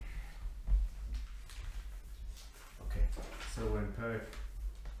So we're in Perek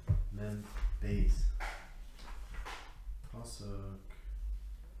Mem Beis. Pasuk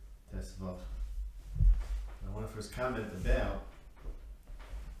Tesvav. I want to first comment about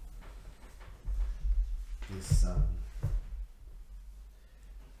this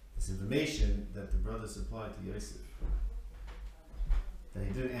information that the brother supplied to Yosef that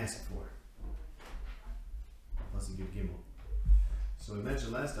he didn't ask for. Pasuk Yud Gimel. So we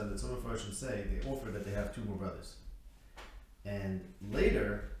mentioned last time that some of Farshim say they offer that they have two more brothers. And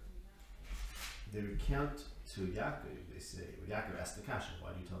later, they recount to Yaakov, they say, well, Yaakov asked the Kasha, why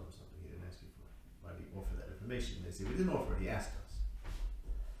do you tell him something he didn't ask you for? Why do you offer that information? They say, we didn't offer it, he asked us.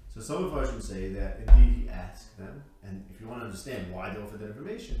 So some of Farshim say that indeed he asked them, and if you want to understand why they offered that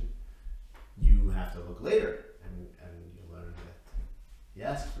information, you have to look later, and you'll learn that he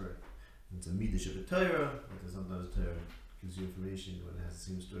asked for it. It's a midrash of the Torah, because sometimes the Torah gives you information when it has the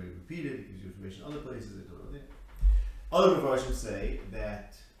same story repeated, it gives you information other places, it don't know there. Other Mepharshim say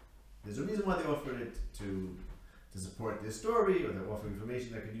that there's a reason why they offered it to support their story, or they're offering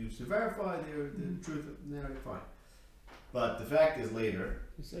information that could use to verify the truth of the narrative, fine. But the fact is later,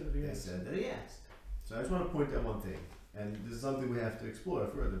 they said that he asked. So I just want to point out one thing, and this is something we have to explore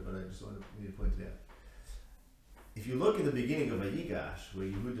further, but I just need to point it out. If you look at the beginning of Vayigash, where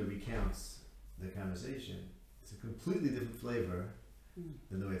Yehuda recounts the conversation, it's a completely different flavor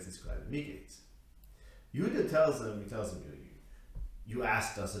than the way it's described in Miketz. Yehuda tells him, you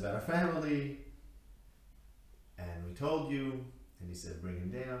asked us about our family, and we told you, and he said, bring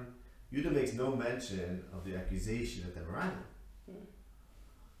him down. Yehuda makes no mention of the accusation that they were on him.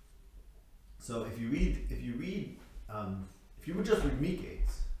 So if you would just read Miketz, it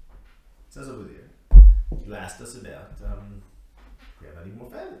says over there, you asked us about, we have any more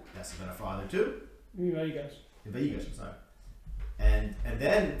family. You asked about our father too. In Vayigash. In Vayigash, I'm sorry. And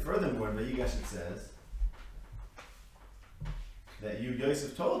then, furthermore, in Vayigash it says that you,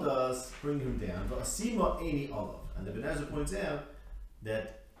 Yosef, told us, bring him down, Vasima Eini Olav. And the Ben Ezra points out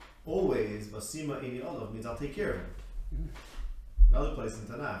that always Vasima Eini Olav means I'll take care of him. Another place in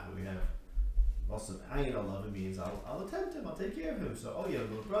Tanakh where we have Vasim Ayin Olav, it means I'll attempt him, I'll take care of him. So, oh yeah,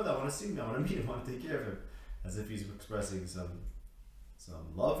 little brother, I want to see him, I want to meet him, I want to take care of him. As if he's expressing some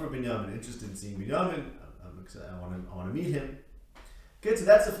love for Binyamin, interested in seeing Binyamin. I'm excited, I want to meet him. Okay, so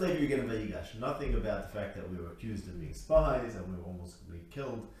that's the flavor you get in Vayigash. Nothing about the fact that we were accused of being spies and we were almost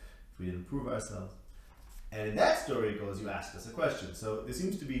killed if we didn't prove ourselves. And in that story it goes, you asked us a question. So there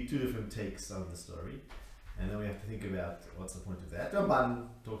seems to be two different takes on the story. And then we have to think about what's the point of that. Ramban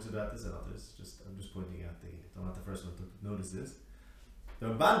talks about this and others. I'm just pointing out I'm not the first one to notice this. The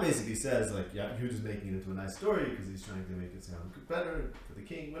Ramban basically says, like, yeah, Yehuda's making it into a nice story because he's trying to make it sound better for the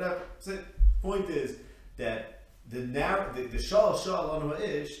king, whatever. So the point is that the Shal Anu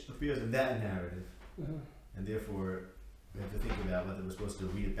Ha'ish appears in that narrative, and therefore we have to think about whether we're supposed to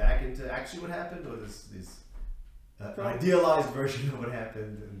read it back into actually what happened, or this idealized version of what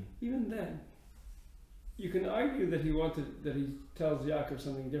happened. And even then, you can argue that he tells Yaakov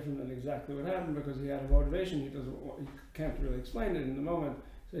something different than exactly what happened because he had a motivation. He can't really explain it in the moment,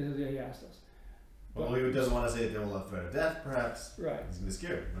 so he says, "Yeah, he asked us." Well, he doesn't want to say that they will have threat of death, perhaps. Right. He's going to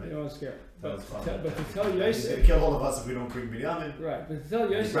scare him, right? He don't want to scare him. But to tell he's Yosef... He's going to kill all of us if we don't bring Binyamin. Right, but to tell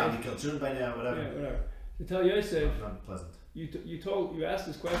Yosef... He's probably killed children by now, whatever. Yeah, whatever. To tell Yosef... Not pleasant. You asked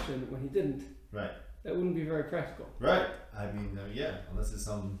this question when he didn't. Right. That wouldn't be very practical. Right. I mean, yeah, unless it's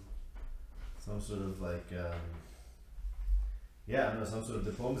some sort of like... I don't know, some sort of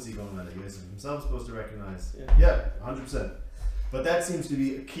diplomacy going on that Yosef himself is supposed to recognize. Yeah, 100%. But that seems to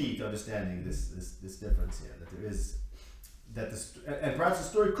be a key to understanding this difference here, that there is and perhaps the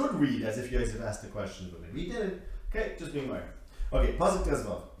story could read as if Yosef asked the question, but maybe he didn't. Okay, just being aware. Okay, Pasuk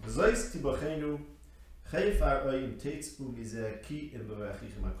Tezvav. V'zois tibachenu chayfar oyim teitzbu mizeh ki im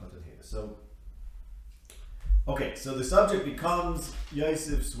b'vayachichem ha'kotan hina. So the subject becomes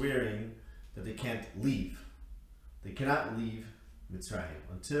Yosef swearing that they can't leave. They cannot leave Mitzrayim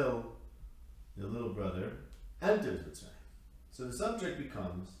until their little brother enters Mitzrayim. So the subject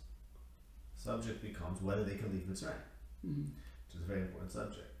becomes whether they can leave Mitzrayim, which is a very important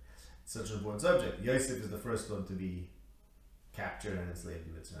subject. It's such an important subject. Yosef is the first one to be captured and enslaved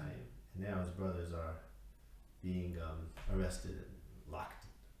in Mitzrayim, and now his brothers are being arrested and locked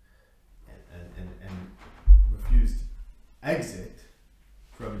and refused exit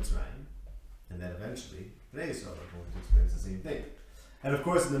from Mitzrayim, and then eventually Bnei Yisrael are going to experience the same thing. And of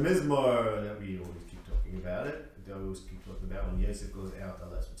course, in the Mizmor that we always keep talking about it, we always keep talking about when Yosef goes out of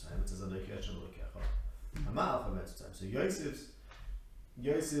Mitzrayim, it says so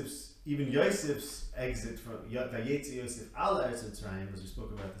Yosef's exit from Vayetzi Yosef al Eretz Mitzrayim, as we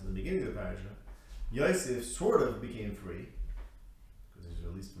spoke about this in the beginning of the parasha, Yosef sort of became free, was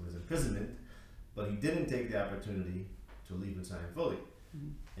released from his imprisonment, but he didn't take the opportunity to leave Mitzrayim fully.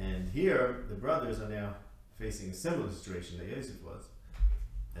 And here, the brothers are now facing a similar situation that Yosef was,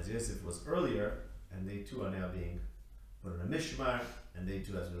 as Yosef was earlier, and they too are now being put in a mishmar, and they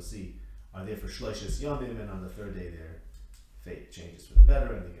too, as we'll see, are there for shloishes yomim, and on the third day their fate changes for the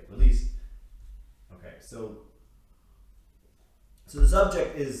better, and they get released. Okay, so the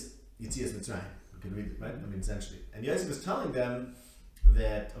subject is Yitzias Mitzrayim. You can read it, right? I mean, essentially. And Yosef is telling them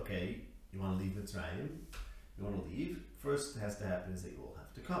that, okay, you want to leave Mitzrayim, you want to leave, first has to happen is that you all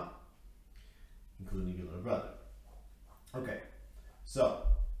have to come, including your little brother. Okay, so,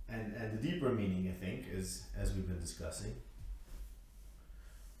 and the deeper meaning, I think, is, as we've been discussing,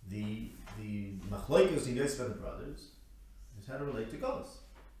 the machlokes in Yosef and the brothers is how to relate to Golus,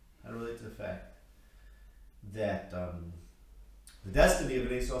 how to relate to the fact that the destiny of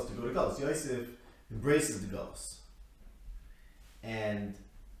an Esau is to go to Golus. Yosef embraces the Golus, and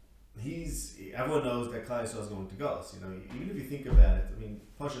everyone knows that Klal Yisrael is going to Golus. You know, even if you think about it, I mean,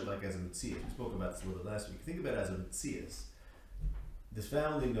 Pashat like as a Metzias, we spoke about this a little bit last week. Think about it as a Metzias. This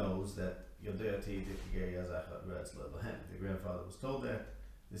family knows that the grandfather was told that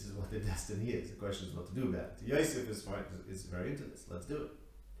this is what their destiny is. The question is what to do about it. Yosef is very into this. Let's do it.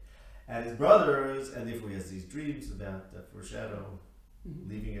 And his brothers, and therefore he has these dreams about that foreshadow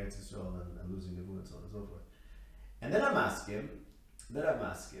leaving Eretz Yisrael and losing the and so on and so forth. And then I'm asking,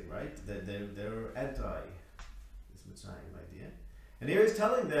 right? That they're anti this Mitzrayim idea, and here he's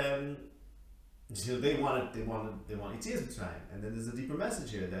telling them, so they want Yitzias Mitzrayim, and then there's a deeper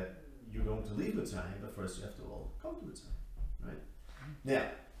message here that you're going to leave Mitzrayim, but first you have to all come to Mitzrayim, right?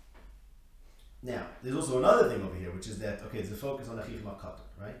 Now, there's also another thing over here, which is that there's a focus on Achich Makata,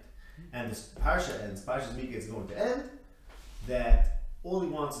 right? And this parsha ends. Parsha's Mika is going to end that all he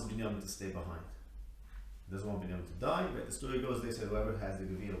wants is Binyamin to stay behind. He doesn't want Binyamin to die. Right? The story goes, they said whoever has the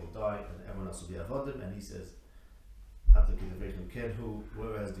Gevir will die, and everyone else will be Avodim. And he says, whoever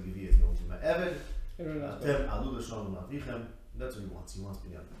has the Gevir is going to be my Eved. That's what he wants. He wants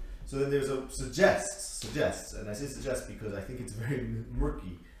Binyamin. So then there's a suggests, and I say suggests because I think it's very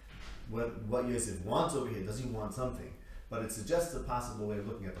murky what Yosef wants over here. Does he want something? But it suggests a possible way of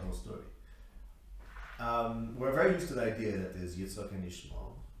looking at the whole story. We're very used to the idea that there's Yitzchak and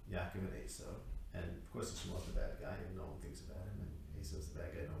Ishmael, Yaakov and Esau, and of course Ishmael's the bad guy, and no one thinks about him, and Esau's the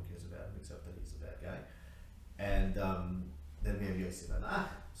bad guy, no one cares about him except that he's the bad guy. And then we have Yosef and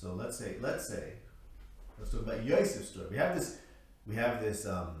Achim. So let's talk about Yosef's story. We have this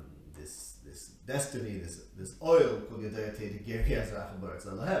destiny, this oil called Yadayate Geri Azrach Baratz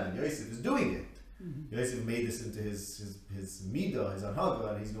Alahem, and Yosef is doing it. Yosef made this into his midah, his anhaga,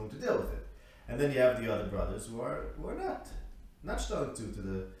 and he's going to deal with it. And then you have the other brothers who are not starting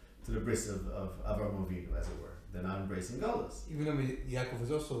to the bris of Avraham Avinu, as it were. They're not embracing Golus. Even though Yaakov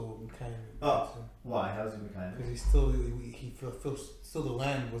is also Mekayim. Oh, why? How is he Mekayim? Because still the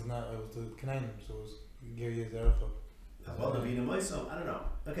land was not, it was the Canaanim, so it was Geri Azarach. Well, Avinu Moisom, I don't know.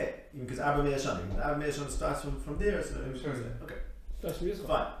 Okay, because Abraham Yeshana starts from there, so sure. Okay. That's musical.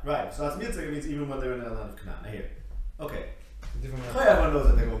 Fine, right. So that's Mitzvah means even when they're in the land of Canaan. I hear. Okay. Everyone knows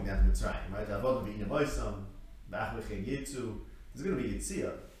that they're going down to Mitzrayim, right? Avodah v'Ina Moisam, Ba'achvechei Yitzu. There's going to be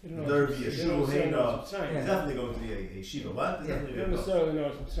Yitzia. There'll be a Shu, Heina. There's definitely going to be a Shiva. What? You don't necessarily know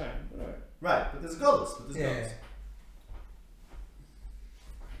it's Mitzrayim. Right, but there's Golus. Yeah.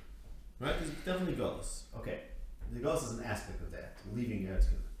 Right? There's definitely Golus. Okay. The Golus is an aspect of that. Leaving Eretz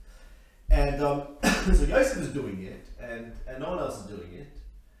Canaan. And so Yosef is doing it, and no one else is doing it.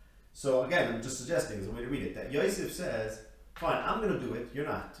 So again, I'm just suggesting as a way to read it, that Yosef says, fine, I'm going to do it, you're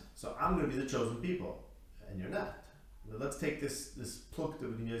not. So I'm going to be the chosen people, and you're not. Now let's take this pluk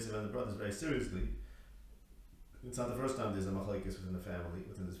between Yosef and the brothers very seriously. It's not the first time there's a machlokes within this family,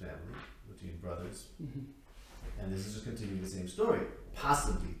 between brothers. And this is just continuing the same story.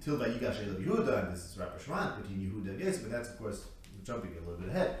 Possibly, till by Yigash Elav Yehuda, and this is Rabbi Shwan between Yehuda and Yosef, but that's of course jumping a little bit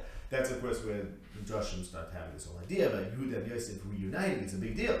ahead. That's of course where the Joshim start having this whole idea about Yehuda and Yosef reuniting. It's a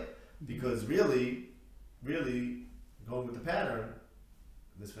big deal because really, going with the pattern,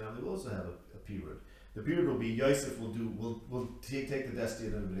 this family will also have a period. The period will be Yosef will take the destiny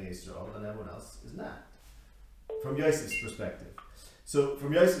of Bnei Yisrael, and everyone else is not. From Yosef's perspective. So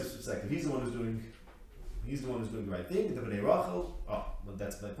from Yosef's perspective, he's the one who's doing the right thing. The Bnei Rachel, well,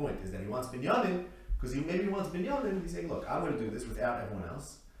 that's my point, is that he wants Binyamin, because he wants Binyamin. He's saying, look, I'm going to do this without everyone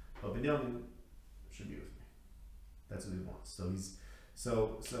else, but Binyamin should be with me. That's what he wants. So he's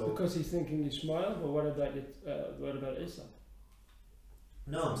so because he's thinking Ishmael, but what about Esau?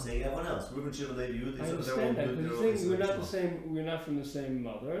 No, I'm saying everyone else. Reuben, Shimon, Levi, Yehuda. I understand that, but he's saying we're not the same. We're not from the same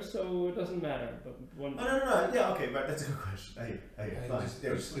mother, so it doesn't matter. But one. Oh no. Yeah, okay, right. That's a good question. I hear. Fine. Just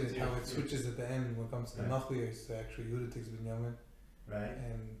how it switches at the end when it comes to the Machliyos. Actually, Yehuda takes Binyamin, right,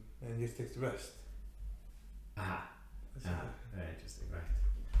 and Yis takes the rest. Very interesting.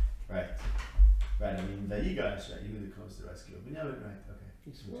 Right. I mean, Vayigash, right? Yehuda comes to the rescue of Binyamin, right? Okay.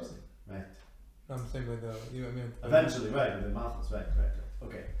 Interesting. Right. I'm saying by the eventually, right? With the Malchus, right.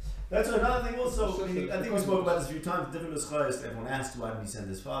 Okay. That's another thing. Also, I think we spoke about this a few times. Different nuschayos. Everyone asked why did he send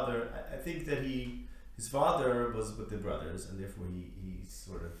his father. I think that his father was with the brothers, and therefore he's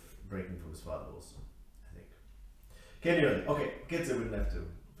sort of breaking from his father also. I think. Okay, kids, we didn't have to.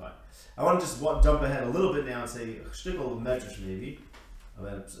 Fine. I want to just jump ahead a little bit now and say a shtickle of medrash maybe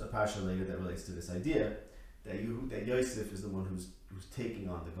about a parsha later that relates to this idea that Yosef is the one who's taking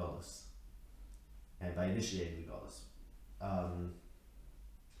on the galus, and by initiating the galus.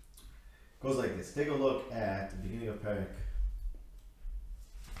 Goes like this. Take a look at the beginning of Perek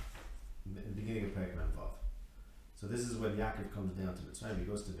Memvav. So this is when Yaakov comes down to Mitzrayim. He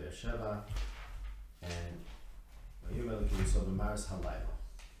goes to Beersheba, and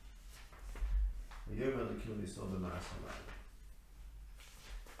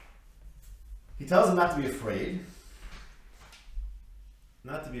he tells him not to be afraid.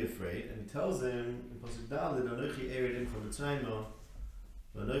 And he tells him in Pasuk Daled, "Anochi eredin from Mitzrayim,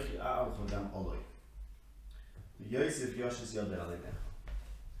 v'anochi a'al gam oloi. Yosef Yoshes Yadei Alenecha."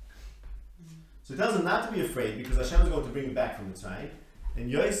 So he tells him not to be afraid because Hashem is going to bring him back from Mitzrayim,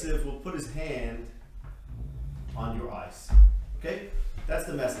 and Yosef will put his hand on your eyes. Okay, that's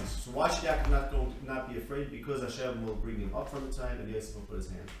the message. So why should Yaakov not be afraid? Because Hashem will bring him up from Mitzrayim, and Yosef will put his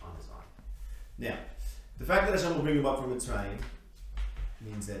hand on his eye. Now, the fact that Hashem will bring him up from Mitzrayim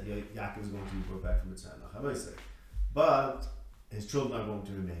means that Yaakov is going to be brought back from Mitzrayim. But his children are going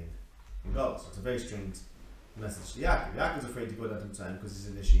to remain in Galus. So it's a very strange message to Yaakov. Yaakov is afraid to go down to Mitzrayim because he's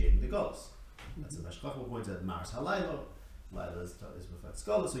initiating the Galus. That's the Meshachach points at Mars Halaylo. Laila is reflects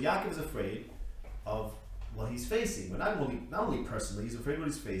Galus. So Yaakov is afraid of what he's facing. But not only personally, he's afraid of what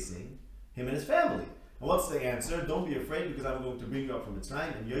he's facing, him and his family. And what's the answer? Don't be afraid because I'm going to bring you up from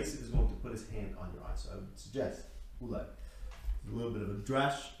Mitzrayim, and Yosef is going to put his hand on your eye. So I would suggest, a little bit of a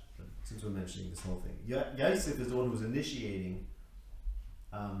drash, but since we're mentioning this whole thing. Yosef is the one who's initiating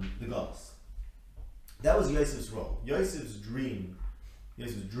the Galus. That was Yosef's role. Yosef's dreams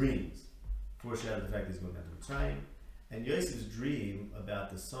foreshadowed the fact that he's going down to Mitzrayim. And Yosef's dream about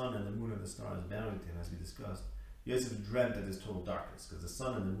the sun and the moon and the stars bowing to him, as we discussed, Yosef dreamt that there's total darkness, because the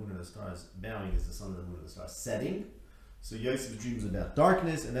sun and the moon and the stars bowing is the sun and the moon and the stars setting. So Yosef's dream is about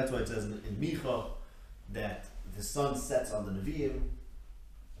darkness, and that's why it says in Micha that the sun sets on the Nevi'im.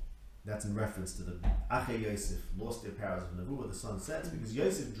 That's in reference to the Ache Yosef lost their powers of Nevuah, the sun sets, because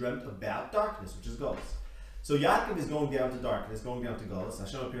Yosef dreamt about darkness, which is Galus. So Yaakov is going down to darkness, going down to Galus.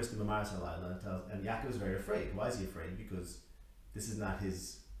 Hashem appears to Mamaris Halayla, and Yaakov is very afraid. Why is he afraid? Because this is not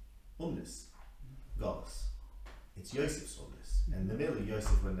his umnis, Galus. It's Yosef's umnis. And the middle,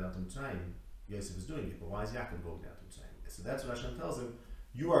 Yosef went down to Mitzrayim. Yosef is doing it, but why is Yaakov going down to Mitzrayim? So that's what Hashem tells him.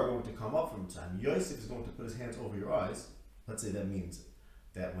 You are going to come up from Mitzrayim. Yosef is going to put his hands over your eyes. Let's say that means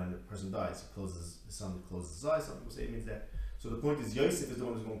that when the person dies, the sun closes his eyes. Some people say it means that. So the point is, Yosef is the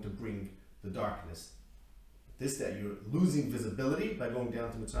one who's going to bring the darkness. That you're losing visibility by going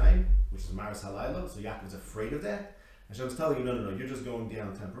down to Mitzrayim, which is Maris Halayla. So Yaakov is afraid of that. Hashem's telling you, no, you're just going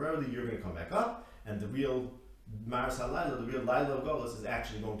down temporarily. You're going to come back up, and the real Maris Halayla, the real Laila of Golus, is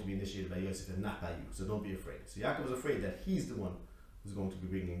actually going to be initiated by Yosef and not by you. So don't be afraid. So Yaakov is afraid that he's the one who's going to be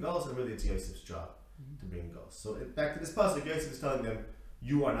bringing in Golus, and really it's Yosef's job to bring in Golus. So back to this pasuk, Yosef is telling them,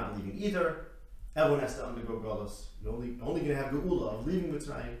 you are not leaving either. Everyone has to undergo Golus. You're only going to have Geula of leaving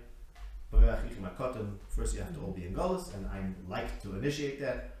Mitzrayim. First you have to all be in Galus, and I like to initiate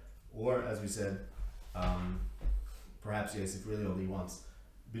that. Or, as we said, perhaps Yosef really only wants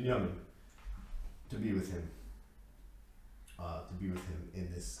Binyamin to be with him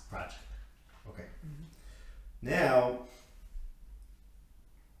in this project. Okay. Now,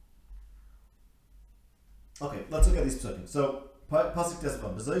 let's look at these psukim. So, pasuk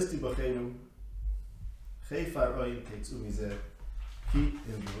tesva, b'zoisti b'cheirim, chayfar oim teitzu mizeh.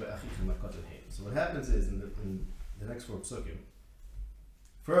 So what happens is in the next four psukim,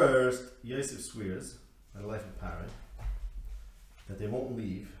 first Yosef swears by the life of Paro that they won't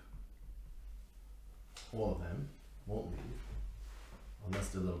leave. All of them won't leave unless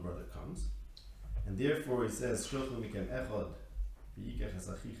their little brother comes, and therefore he says, "Shlochu mikem echad v'yikach es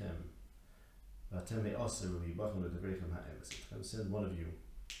achichem v'atem me'aser v'yibachim l'devreichem ha'emes." Send one of you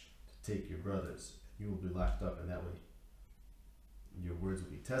to take your brothers. You will be locked up, and that way your words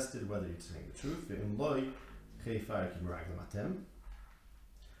will be tested, whether you're saying the truth. Ve'im loy, chei fire ki meraglim atem.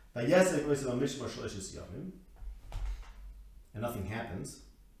 Vayesek oisav amishmar shloishes yamim. And nothing happens.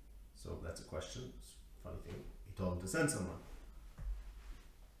 So that's a question. It's a funny thing. He told him to send someone.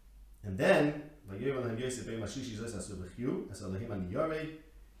 And then, and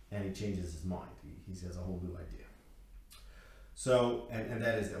he changes his mind. He has a whole new idea. So, and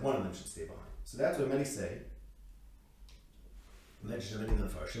that is that one of them should stay behind. So that's what many say,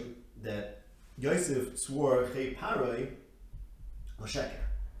 that Yosef swore Chei Paroi L'Sheker,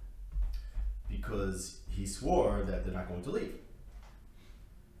 because he swore that they're not going to leave.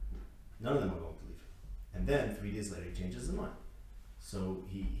 None of them are going to leave. And then 3 days later he changes his mind. So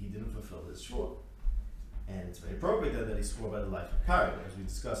he didn't fulfill his shvur. And it's very appropriate then that he swore by the life of Pari. As we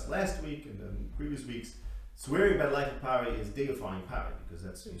discussed last week and in previous weeks, swearing by the life of Pari is deifying Pari, because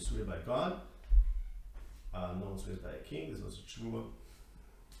that's you swear by God. No one swears by a king. There's also shvur.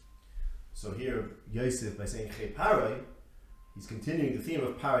 So here, Yosef, by saying Chei Pari, he's continuing the theme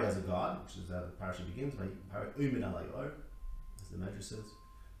of Pari as a god, which is how the parasha begins by Pari Umin Ala Yor, as the Medrash says.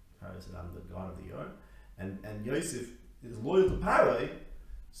 Pari said, I'm the god of the Yor. And Yosef is loyal to Pari,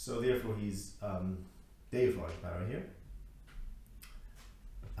 so therefore he's deifying Pari here.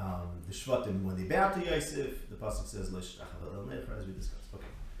 The Shvatim, when they bow to Yosef, the pasuk says, as we discussed. Okay.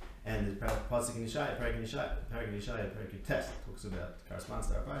 And the pasuk in Yeshaya, Parak Test, talks about, corresponds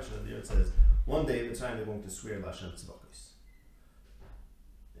to our parasha. There it says, one day in Mitzrayim they're going to swear Lashem Tzvokos.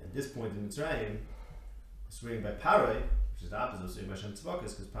 At this point in Mitzrayim, swearing by Pari, which is the opposite of swearing by Hashem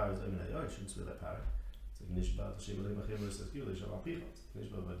Tzvokos, because Pari is Omen Ayor, you shouldn't swear by Pari.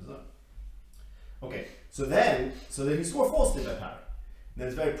 Okay, so then he swore falsely by Pari. Then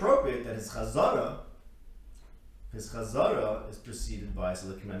it's very appropriate that his chazara is preceded by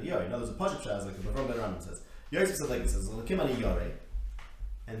Elekim Ani Yoreh. Now there's a Pashup Shas, like the Bavram Rambam says. Yosef says like this, says Elekim Ani Yoreh,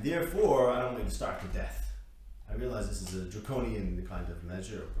 and therefore I don't want you to starve to death. I realize this is a draconian kind of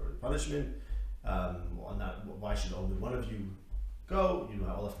measure for punishment. Why should only one of you go? You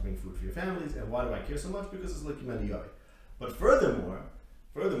all have to bring food for your families, and why do I care so much? Because it's Elekim Ani Yoreh. But furthermore,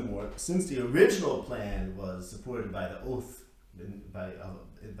 since the original plan was supported by the oath by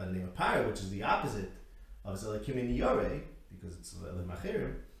the name of Pari, which is the opposite of Elekim Ani Yoreh, because it's Elim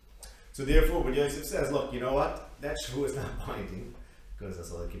Machirim. So therefore, when Yosef says, look, you know what? That shvu is not binding, because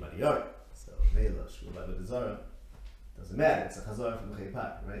that's Elekim Ani Yoreh. So Meila, shvu by the Zara, doesn't matter. It's a chazar from Chei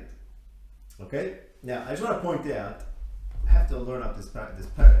Pari, right? Okay? Now, I just want to point out, I have to learn up this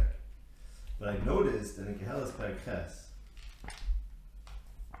parak, but I noticed that in Kehelas Parak Ches,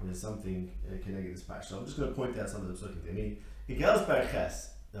 there's something connected to this parak. So I'm just going to point out some of the psukim. I mean, in Kehelas Parak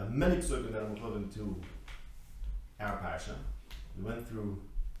Ches, there are many psukim that are equivalent to our parasha. We went through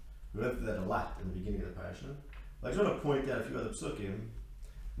that a lot in the beginning of the parasha. But I just want to point out a few other psukim,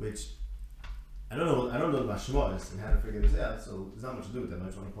 which I don't know the mashmos and how to figure this out, so there's not much to do with them. I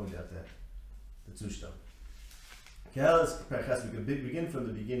just want to point out that the tushta. Kehelas Parak Ches, we can begin from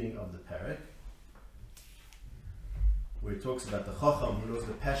the beginning of the parak, where it talks about the chacham who knows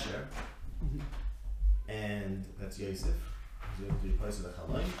the pesher, and that's Yosef. He's able to be placed with the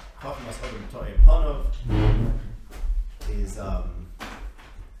chalaim. Chacham as adam to'er panov is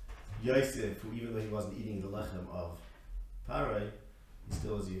Yosef, who even though he wasn't eating the lechem of Pari, he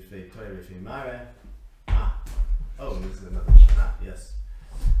still is yifei to'er yifei mare. This is another. Yes.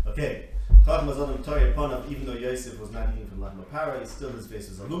 Okay. Chacham as adam to'er panov, even though Yosef was not eating from lechem of Pari, still his face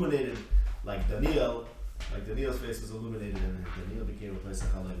was illuminated, like Daniel's face was illuminated, and Daniel became a place of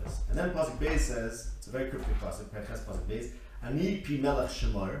chalamis. And then Pasuk Beis says, it's a very cryptic Pasuk, Pasuk Beis, Ani pi melech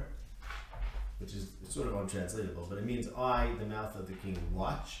shemar, which is sort of untranslatable, but it means I, the mouth of the king,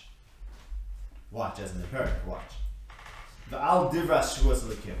 watch. Watch, as in the parak, watch. V'al divras shvuas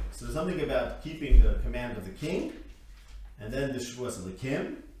Elekim. So there's something about keeping the command of the king, and then the shvuas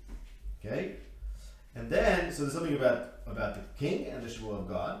Elekim, okay? And then, so there's something about the king and the shvuah of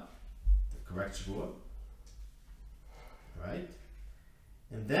God, the correct shvuah. Right?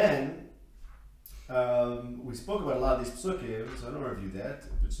 And then we spoke about a lot of these psukim, so I don't review that.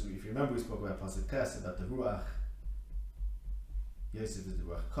 But if you remember, we spoke about Pasuk Tes, about the Ruach. Yosef is the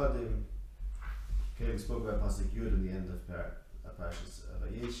Ruach Kodim. Okay, we spoke about Pasuk Yud in the end of Parashas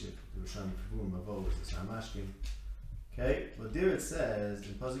Vayeshev. The Rishon Kavur Mavo is the Samashkim. Okay, but there it says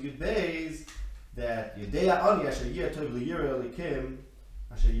in Pasuk Yud Beis that Yedea Ani Asher Yir Tov L'Yireh Elikim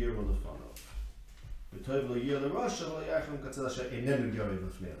Asher Yir L'Lefanov. So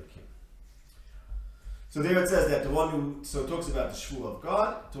there it says that the one who talks about the shvu of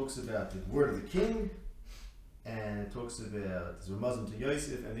God, talks about the word of the king, and it talks about Zermazim to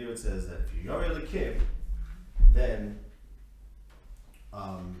Yosef, and there it says that if you're Yoreh Elikim, then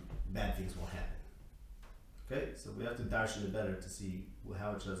bad things won't happen. Okay, so we have to darshan it better to see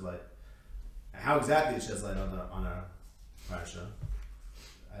how it sheds light, how exactly it sheds light on our parasha.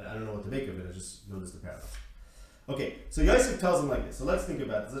 I don't know what to make of it. I just noticed the parallel. Okay, so Yosef tells him like this. So let's think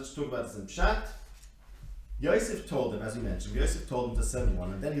about this. Let's talk about this in Pshat. Yosef told him, as we mentioned, Yosef told him to send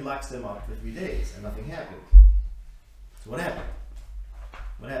one, and then he locks them up for 3 days, and nothing happened. So what happened?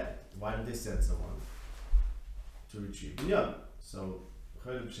 What happened? Why didn't they send someone to retrieve Binyamin? So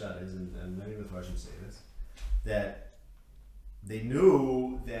Chayil Pshat is, and many of the Farshim say this, that they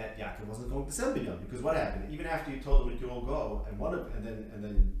knew that Yaakov wasn't going to send Binyamin, because what happened? Even after he told them that you all go and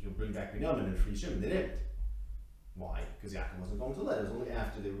then you'll bring back Binyamin and free Shimon, they didn't. Why? Because Yaakov wasn't going to let. It was only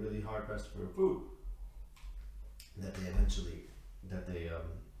after they were really hard pressed for food that they eventually were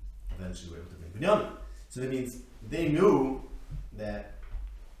able to bring Binyamin. So that means they knew that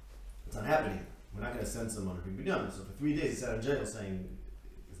it's not happening. We're not going to send someone to bring Binyamin. So for 3 days he sat in jail saying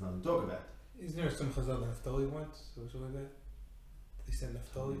there's nothing to talk about. Isn't there some chazal that Naphtali went? So something like that? They said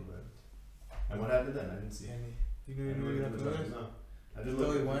Naphtali. And what happened then? I didn't see. You didn't really have to look? No. I didn't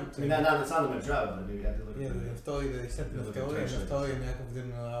Naphtali look. went. I mean, not it's not in my job, but maybe I had to look Yeah, at the it. Naphtali, they sent Naphtali, and Naphtali and Yaakov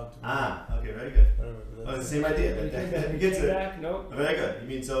didn't allow to. Okay, very good. Whatever. Oh, it's the same idea. That gets Came it. back, no. Very good. You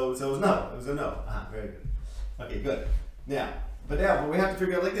mean so it was no. It was a no. Very good. Okay, good. Now, but we have to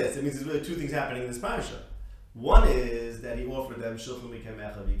figure out like this. It means there's really 2 things happening in this parasha. One is that he offered them shulchan mikem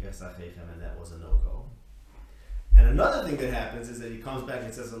echa v'ikach sachechem, and that was a no-go. And another thing that happens is that he comes back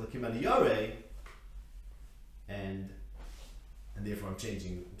and says Elekim ani yarei, and therefore I'm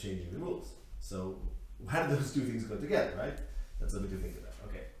changing the rules. So how do those 2 things go together, right? That's something to think about.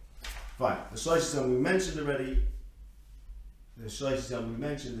 Okay, fine. The shlosh we mentioned already. The shlosh we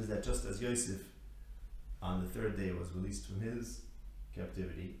mentioned is that just as Yosef on the 3rd day was released from his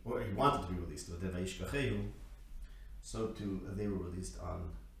captivity, or he wanted to be released, so too they were released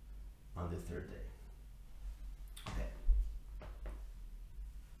on the 3rd day. Okay.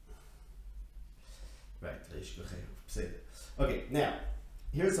 Right. Okay. Now,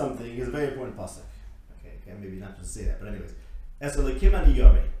 here's something. Here's a very important pasuk. Okay. Maybe not just say that, but anyways, as Elekim ani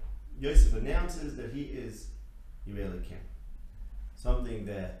yarei, Yosef announces that he is Yirei Elekim. Something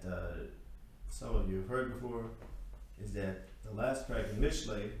that some of you have heard before is that the last parak in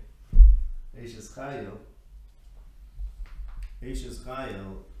Mishlei, Eishes Chayil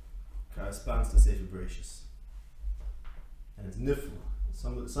corresponds to Sefer Berashit, and it's Nifla.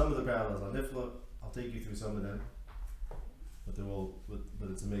 Some of the parallels are Nifla. I'll take you through some of them, but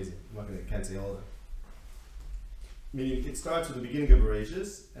it's amazing. Can't say all of them. Meaning, it starts with the beginning of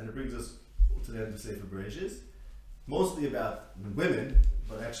Berashit, and it brings us to the end of Sefer Berashit, mostly about women,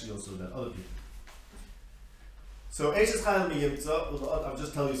 but actually also about other people. So, Eishes Chayil mi yimtza, I'll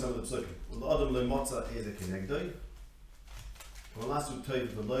just tell you some of the psukim. L'adam le'motza eze kenegdoi. Lasu toiv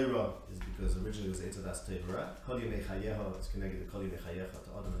v'loira is because originally it was Eitzadas Tevra. Kol yemei chayeha is connected to Kol yemei chayecha, to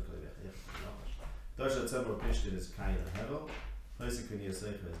Adam and Kol yemei chayecha. Dorsha tzemor pishtin is Kain and Hevel. Hoisik v'ni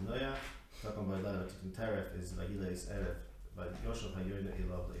Yosef is Noach. Takon by Lera Tikkun Teref is Vahile is Erev. By Yoshel Hayoyna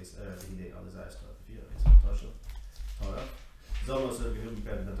Ilav is Erev. Vahile Alizai Stra V'fiyah is Toshel Torah. Zomos of Gehul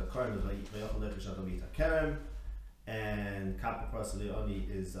B'Kevin Nata Karm is Vayachol Lefish Atomita Kerem. And Kappa Pras Leoni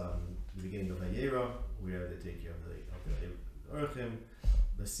is the beginning of Vayera, where they take care of the Urchim.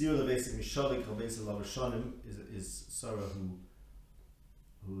 The Sir Levesik Mishalik Chalvesa Lavashanim is Sarah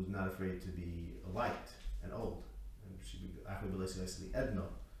who's not afraid to be light and old. And she Edna,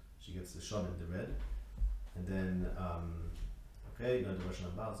 she gets the Shanim, the red. And then the Rosh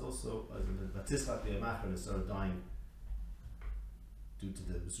Hashanah also Batislak the Amachron is Sarah dying due to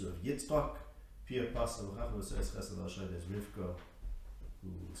the Besur of Yitzchak. Pia Pasal Chacham says Chesed al Shai, there's Rivka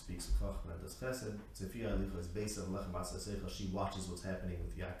who speaks of Chacham and does Chesed. Tzefia Alicha is based on Lechem Asasecha. She watches what's happening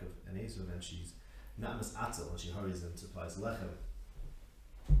with Yaakov and Esav, and she's not misatzel, and she hurries and supplies Lechem.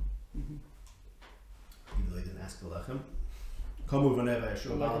 Even though he didn't ask for Lechem. Kamu v'neva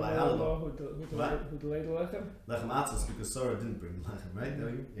Yeshua Ba'alai Halal. Who delayed the lechem? Lechem Atzos, because Sarah didn't bring the Lechem, right?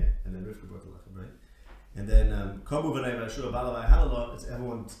 Yeah, and then Rivka brought the Lechem, right? And then Kamu v'neva Yeshua Ba'alai Halal, it's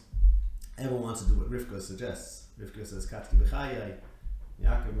everyone wants to do what Rivka suggests. Rivka says, Katki b'chayai,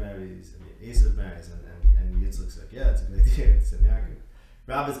 Yaakov marries, and Esav marries, and Yitzchak's like, yeah, it's a good idea, it's in Yaakov.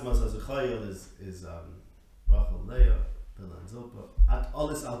 Rabbi's Mosaz V'chayil is Rachel, Leah, Bilhah, and Zilpah. At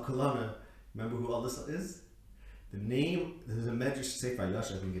Olis al-Kulana, remember who Olis is? The name, there's a Medrash Sefer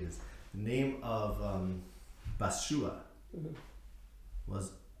Yosh, I think it is. The name of Bathshua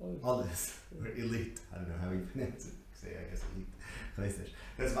was Olis, or Elite. I don't know how you pronounce it. Say, I guess Elite.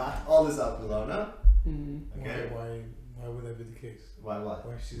 That's Vat Olis al-Kulana. Okay. Why would that be the case? Why what?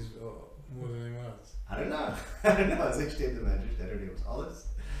 Why she's more than anyone else. I don't know. I don't know. It's actually the magic that her name was alles.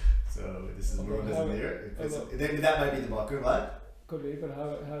 So this is more or less there. That might be the marker, what? Could be, but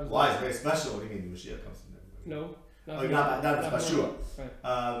how Why? It's very special. What do you mean the Mashiach comes from there? No. Not Bashua. Right.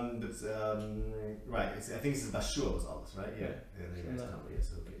 Right. I think this is Bashua was alles, right? Yeah. Yeah.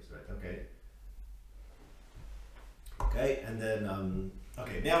 Yes, okay, right. Okay. Okay, and then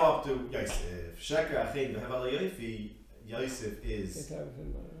okay, now up to Yosef. Sheker Achin Beheval Yofi. Yosef is the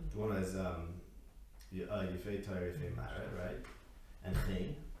one that is Yefei Torah Yefei Mara, right? And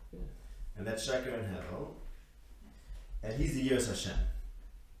Chain. Yeah. And that's Sheker and Hevel. And he's the Yiras Hashem.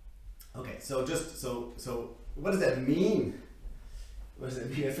 Okay, so what does that mean? What does it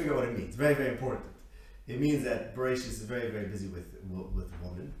mean? I figure out what it means. Very, very important. It means that Berashit is very, very busy with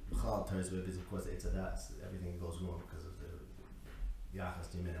women. Chal Torah is very busy, of course, everything goes wrong because of the Yachas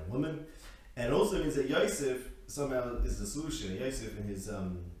between men and women. And it also means that Yosef somehow is the solution. Yosef in his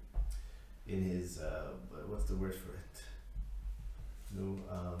what's the word for it? No,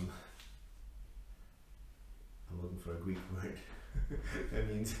 I'm looking for a Greek word. That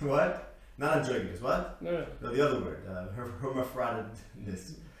means what? Not androgynous. What? No, the other word.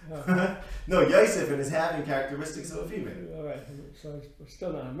 Hermaphroditness. Oh. No, Yosef and his having characteristics of a female. All right. So it's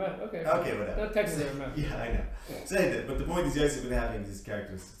still not a man. Okay. Okay, whatever. Not technically a man. Yeah, I know. Yeah. Saying that, but the point is Yosef and having these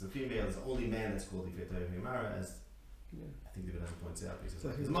characteristics of female is the only man that's called Yefei Torah Yefei Mara, as I think the Rebbe points out. Because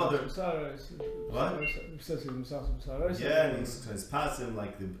like his mother. What? Yeah, and he's passing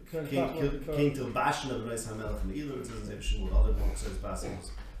like the king till Bashan of Reis Hamelech and Elam. It says in Shmuel, other books says passing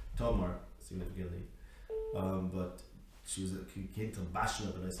was Tamar significantly, but she was a king till Bashan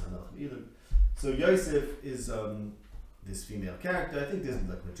of Reis Hamelech and Elam. So Yosef is this female character. I think there's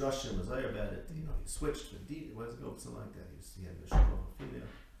like Midrashim was about it. You know, he switched from Dina. What does it go? Something like that. He had the Shmuel of a female.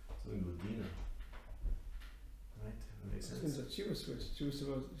 Something with Dina. Right? That makes sense. Seems that she was switched. She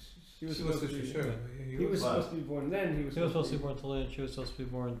was supposed to be sure. He was supposed to be born then. He was supposed to be born to Leah. She was supposed to be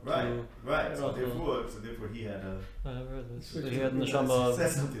born to. Right. So therefore, he had a. I never read this. He had neshama.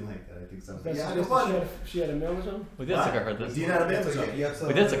 Says something like that. I think something. She had a male neshama. With Yitzchak, I heard this. Dina had a male neshama.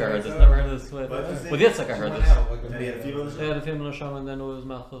 With Yitzchak, I heard this. Never heard this. With Yitzchak, I heard this. And he had a female neshama. He had a female neshama, and then it was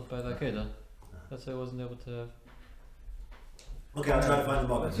machluf by the Akedah. That's why I wasn't able to. Okay, I'll try to find the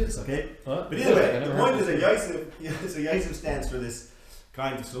mark on this, okay? What? But either way, the point is that Yosef stands for this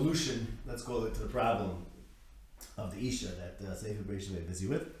kind of solution, let's call it, to the problem of the Isha that Sefer Berashit is very busy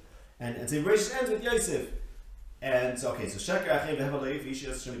with. And Sefer Berashit ends with Yosef. And so, okay, so Sheker Achem Beheval Yofi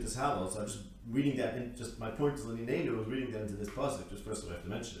Isha Shemitas Havel. So I'm just reading that, in just my point is Lininator was reading that into this pasuk. Just first of all, I have to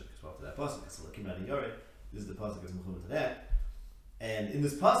mention it, because after that pasuk, it's Elkim Adi Yoreh. This is the pasuk that's Mechum to that. And in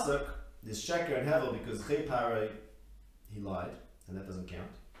this pasuk, this Sheker and Hevel, because Chei Parei, he lied, and that doesn't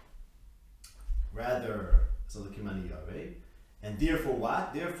count. Rather, so the Kimani Yahweh. And therefore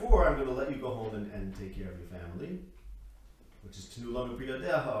what? Therefore, I'm going to let you go home and take care of your family. Which is Tunulonu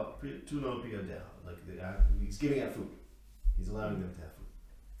Priyadeha. Like he's giving out food. He's allowing them to have food.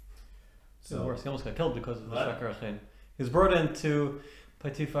 So worse, he almost got killed because of the Sheker Achen. He was brought into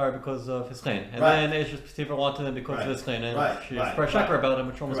Potiphar because of his chen. And then Eshes Potiphar wanted him because of his chen. And she spread Sheker about him,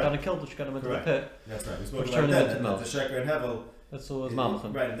 which almost got him killed, which got him into the pit. That's right. We spoke which about turned him into that. The Sheker and Hevel. That's what was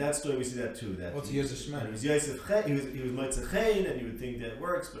Malachim. Right, in that story we see that too. That what's Yosef Shema? He was Yosef Chen, he was Motzeh Chen, and you would think that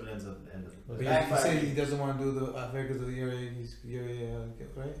works, but it ends up. But he said he doesn't want to do the because of the Yuri, he's Yuri,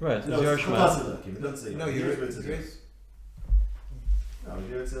 right? Right, no, it's Yuri Shema. It doesn't say. No, Yuri. No,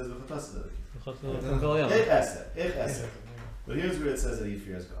 here it says V'chatasad. Yeah. But here's where it says that he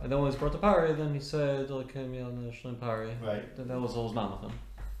fears God. And then when he was brought to Pari, then he said, Elkim Yal Shlim Pari. Right. Then that was all his Malachim.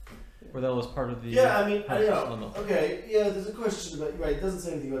 Where that was part of the. Yeah, I mean, I don't know. Okay, yeah, there's a question about. Right, it doesn't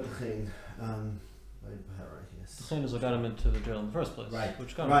say anything about the Chen. Yes. The Chen is what got him into the jail in the first place. Right.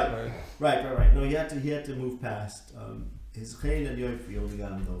 Which got him Right. No, he had to move past his Chen and Yofi only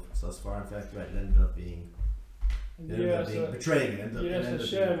got him though. So as far, in fact, right, it ended up being. Betraying it. Yes,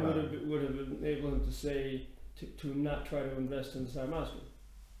 Hashem would have enabled him to say to not try to invest in Sarmaskin.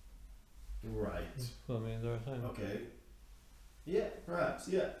 Right. Well, I mean, they're saying. Okay. Yeah, perhaps,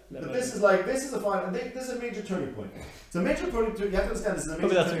 yeah. But this is a fine, I think this is a major turning point. It's a major turning point, you have to understand this is a major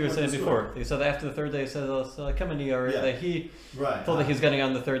Maybe that's what turning you were saying point before. You said after the third day, he said, come in that he thought that he's getting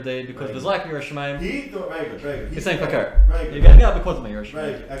on the third day because of his lack of Yerushalayim. He thought, very good. He's saying, Fakar, you're getting out because of my Yerushalayim.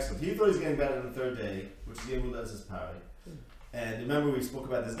 Very good, excellent. He thought he was getting better on the third day, which is the Yemul as his power. And remember we spoke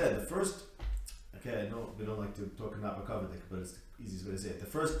about this then. The first, okay, I know we don't like to talk about Makavidik, but it's the easiest way to say it. The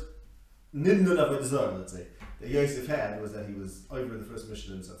first Nidnun Avodah, let's say, that Yosef had was that he was over the first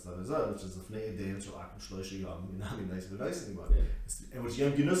mission in Satz Avodah, which is the Fnei Day and Shalach and Shloisha Yom, nice anymore. And which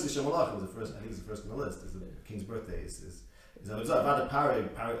Yom Ginus Shemalach was the first, I think it's the first on the list, is the king's birthday is Is that Vada Pare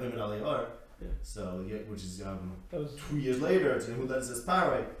Iman Aliyar? Yeah. So which is That was 2 years later. It's who led us as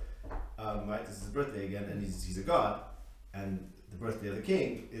Pare. Right, this is his birthday again, and he's a god, and the birthday of the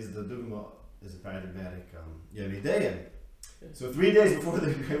king is the Dugma, is a paradigmatic Yom Yidayim. So 3 days before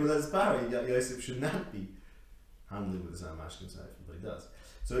the Huledes Pare, Yosef should not be handling with the Mashkin side, but he does.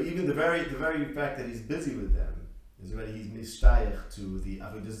 So even the very fact that he's busy with them is already he's mishtayach to the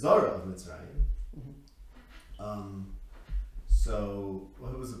Avodah Zarah of Mitzrayim. So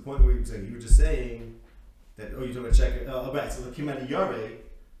what was the point where you were saying? You were just saying that you're talking about check. Right. So the Kimani Yare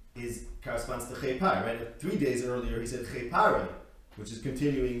corresponds to Chei Pare, right? 3 days earlier he said Chei Pare, which is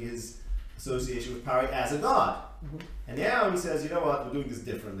continuing his association with Pare as a god. And now he says, you know what, we're doing this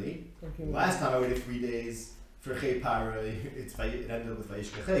differently. Last time I waited 3 days for Chei Pare, it ended up with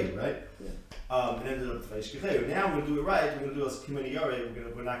Vayish Kechei, right? Yeah. It ended up with Vayish Kechei. Now we're going to do it right. We're going to do a Kimani Yare.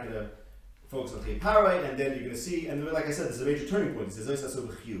 We're not going to focus on Chei Pare, and then you're going to see, and like I said, this is a major turning point. He says,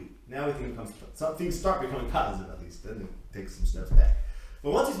 now things start becoming positive at least. Then it takes some steps back.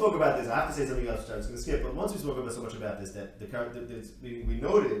 But once we spoke about this, I have to say something else which I was going to skip, but once we spoke about so much about this, that we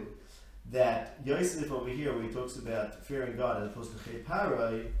noted that Yosef over here, where he talks about fearing God as opposed to Chei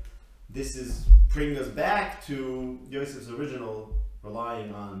Pare, this is bringing us back to Yosef's original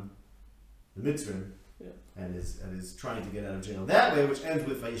relying on the Mitzrim, and is trying to get out of jail that way, which ends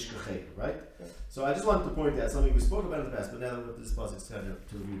with Vayish Kechei, right? Yeah. So I just wanted to point out something we spoke about in the past, but now that this passage is kind of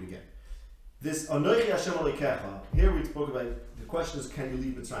to review it again. This Anochi Hashem Elokecha, here we spoke about, the question is, can you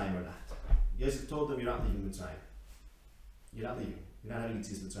leave Mitzrayim or not? Yosef told them, you're not leaving Mitzrayim. You're not leaving. You're not having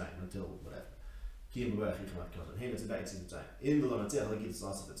Yitzis Mitzrayim until whatever. In the Lamatzeh Hagidus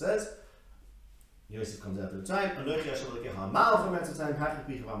also it says, Yosef comes out to Mitzrayim, Anochi Hashem Elokecha, Malachim Mitzrayim, Hachik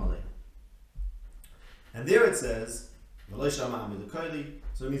Bichav Amalei. And there it says, so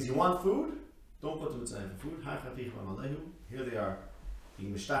it means you want food, don't go to Mitzrayim for food. Here they are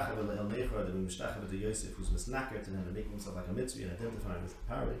being mishtachah el nechor, they're being mishtachah to Yosef, who's misnaker to them and making himself like a mitzvah and identifying with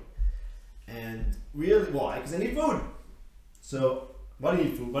Pare. And really, why? Because they need food. So, what do you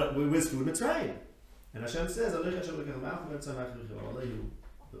need food? Where's food? Mitzrayim. And Hashem says, Hashem will fill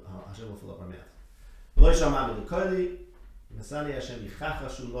up our mouth.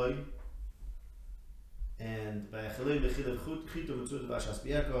 And by Achalim Bechidav Chito Mitzvot Vashas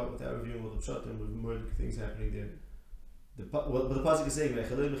Biyaka, without reviewing all the pshatim with more things happening there. But the pasuk is saying by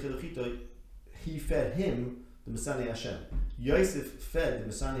Achalim Bechidav Chito, he fed him the Masani Hashem. Yosef fed the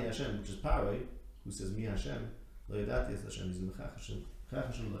Masani Hashem, which is Pare, who says Mi Hashem, Lo Yadati Es Hashem, he's the Mechach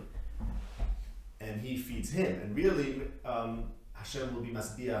Hashem Lo. And he feeds him, and really Hashem will be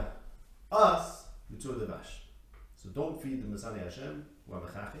Masbiya us Mitzvot Vash. So don't feed the Masani Hashem, who are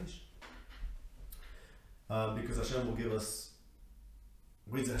Mechachish. Because Hashem will give us.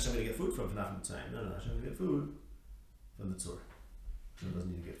 Where's Hashem going to get food from? Not from the time. No, Hashem will get food from the Tzur. Hashem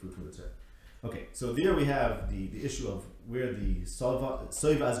doesn't need to get food from the Tzur. Okay, so there we have the issue of where the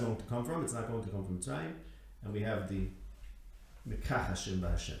Soiva is going to come from. It's not going to come from Mitzrayim. And we have the Mekach Hashem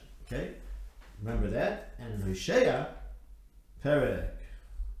B'Hashem. Okay? Remember that. And in Hosea, Perek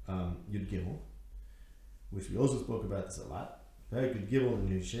Yud Gimel, which we also spoke about this a lot. Perek Yud Gimel in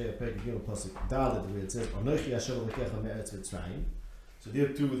Hosea, Perek Yud Gimel Pasuk Dalet, where it says, Anochi Hashem Elokecha Me'eretz Mitzrayim. So there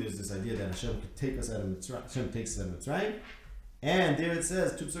too, there's this idea that Hashem could take us out of Mitzrayim. Hashem takes us out of Mitzrayim. And there it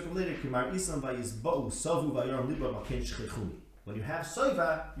says, 2 psukim later, Kimar Isam Vayizba'u Savu Vayaram Liba Maken Shechechuni. When you have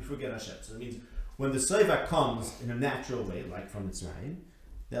Soiva, you forget Hashem. So it means when the Soiva comes in a natural way, like from Mitzrayim,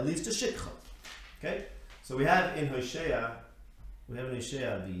 that leads to Shikha. Okay? So we have in Hosea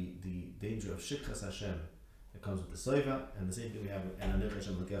the danger of Shikhas Hashem that comes with the Soiva, and the same thing we have in Anochi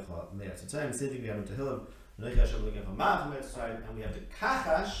Hashem Elokecha Me'eretz Mitzrayim, the same thing we have in Tehillim, Anochi Hashem Elokecha Ma'ach Me'eretz Mitzrayim, and we have the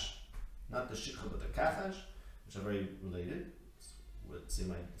Kachash, not the Shikha but the Kachash, which are very related, with the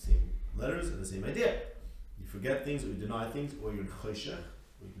same letters and the same idea. You forget things, or you deny things, or you're in Choshech,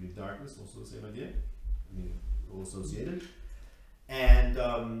 or you can be darkness, also the same idea. I mean, all associated. And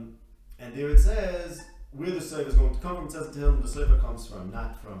there it says where the Soiva is going to come from. It says to him the Soiva comes from,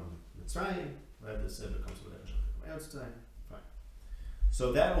 not from Mitzrayim, right? The Soiva comes from outside. Fine.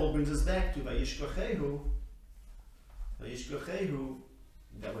 So that all brings us back to Vayishkochehu,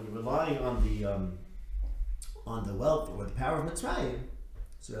 that when you're relying on the wealth or the power of Mitzrayim,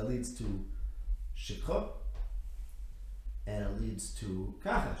 so that leads to Shikha, and it leads to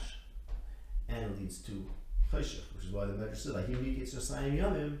Kachash, and it leads to Choshech, which is why the Medrash said, like the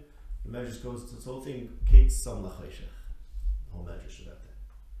Medrash goes to this whole thing, Kate Sam LaChoshech, the whole Medrash about that.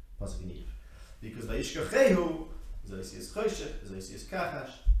 Pasuk in Eve. Because Vayishkochehu, Zoysi is Choshech, Zoysi is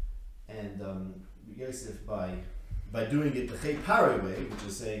Kachash, and Yosef, by doing it the Chei Pare way, which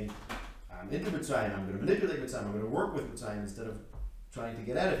is saying, I'm into Mitzrayim, I'm going to manipulate Mitzrayim, I'm going to work with Mitzrayim instead of trying to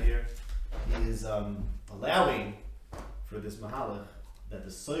get out of here, he is allowing for this mahalach that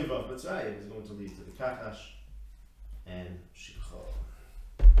the soiva of Mitzrayim is going to lead to the kachash and shibcha.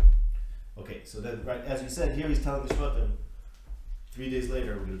 Okay, so then, right, as we said, here he's telling the Shvatim, 3 days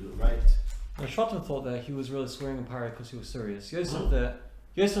later we're going to do it right. The Shvatim thought that he was really swearing in Pari because he was serious. Yosef,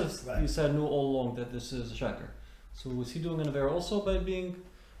 Right. you said, knew all along that this is a sheker. So was he doing an Avera also by being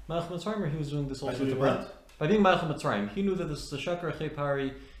Malach Mitzrayim, or he was doing this also to Brent? By being Malach Mitzrayim. He knew that this is a sheker, Chei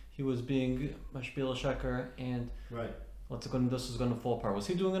Pari, he was being Mashpil a sheker, and Right. this is going to fall apart. Was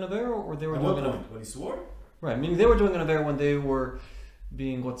he doing an Avera, or they were At doing what an point? When he swore? Right, meaning they were doing an Avera when they were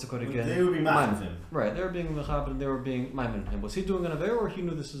being, again? They would be mad him. Right, they were being Mechab and they were being Maimin him. Was he doing an Avera, or he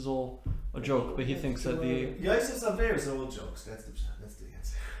knew this is all a joke, but he thinks that the... Yosef's Averas are all jokes. That's the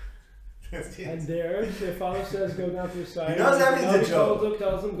answer. That's the And answer. there, their father says, go down to Mitzrayim. He knows everything's a joke.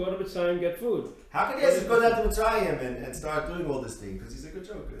 Tells him, go to Mitzrayim, get food. How can Yosef go down to Mitzrayim and start doing all this thing? Because he's a good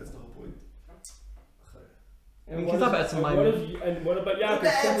joker. That's the whole point. And He's not bad, and what about Yaakov?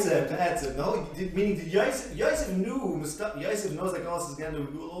 That's it. No, meaning that Yosef knew. Yosef knows that God is going to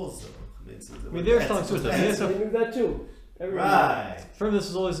rule also. I mean, they're telling truth. He knew that too. Everyone Right. For him, this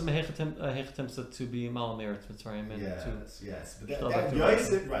is always a hechetem to be Malamer to Mitzrayim and Yes. But Stuff that like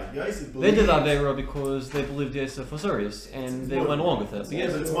Yosef, right? Yosef they did believed- Avera because they believed Yosef was serious and they went along with it. Yeah,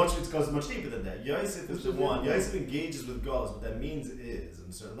 but it goes much deeper than that. Yosef is the one. Yosef engages with God. What that means is, on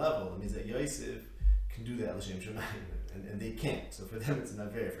a certain level, it means that Yosef can do that l'shem shamayim, and they can't. So for them, it's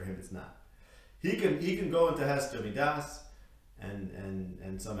not fair. For him, it's not. He can go into Hester Midas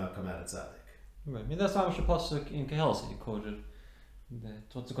and somehow come out at tzaddik. Right. I mean, that's how much the pasuk in Kehelsi quoted.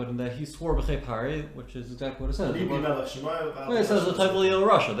 That he swore b'chei pari, which is exactly what it says. It says the Tevel Yel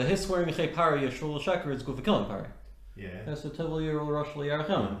Russia. The his swearing b'chei pari yeshul sheker is good for killing pari. Yeah. That's the Tevel Yel Russia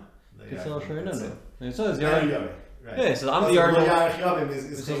liyarachem. And it says Right. Yeah, he says I'm the Yarmil. He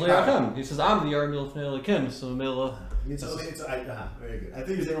He says liyarachem. He says I'm the Yarmil from Elekim. So Mela. very good. I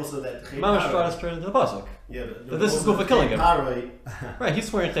think you're saying also that Mamash tries to turn into the pasuk. Yeah, But this is good for killing him. Right. Right. He's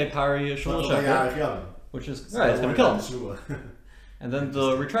swearing b'chei pari yeshul sheker, which is right. It's going to kill him. And then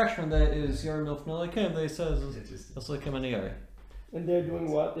the retraction on that is Yarmil from Elekim. They says it's Elekim and Yari. And they're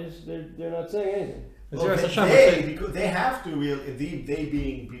doing what? They're not saying anything. Well, because they have to they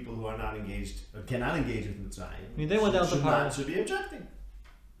being people who are not engaged or cannot engage with Mitzrayim. I mean, they went down to Pari. Should be objecting.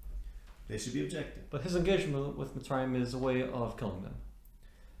 They should be objecting. But his engagement with Mitzrayim is a way of killing them.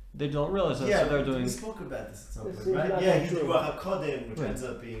 They don't realize that, Yeah, so they're doing. We spoke about this at some This point, is right? not Yeah, that he true. did Kodim, which Right. ends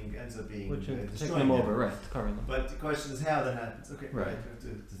up being Which is taking destroying them over, right? Covering them. But the question is how that happens. Okay, Right. We have to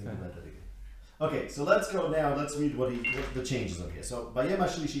think Okay. about that again. Okay, so let's go now. Let's read what the changes over here. So Bayem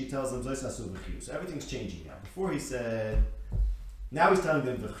Ashlishi tells them Zois Asu v'chiu. So everything's changing now. Before he said, now he's telling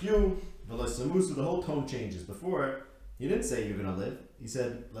them v'chiu v'los samusu. The whole tone changes. Before he didn't say you're going to live. He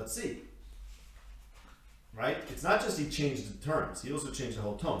said let's see. Right? It's not just he changed the terms. He also changed the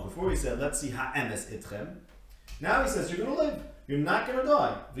whole tone. Before he said let's see ha'emes itchem. Now he says you're going to live. You're not going to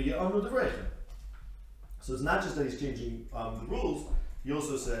die. V'ya'onu devrechem. So it's not just that he's changing the rules. He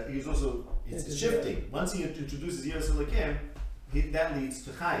also said it's shifting. Once he introduces Yosef Elekim, that leads to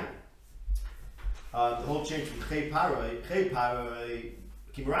Chayim. The whole change from Chei Paroi,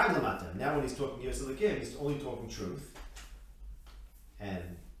 Kimaraglam. Now when he's talking Yosef Elekim, he's only talking truth,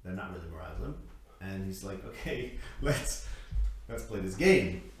 and they're not really Maraglim. And he's like, okay, let's play this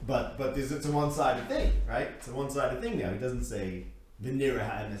game. But it's a one-sided thing, right? It's a one-sided thing now. He doesn't say V'nira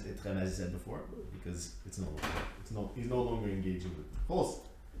ha'emes itchem as he said before, because he's no longer engaging with the false.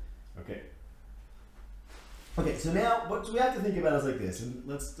 Okay, so now what we have to think about is like this, and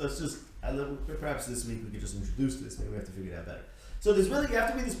let's just perhaps this week we could just introduce this. Maybe we have to figure it out better. So there's really, you have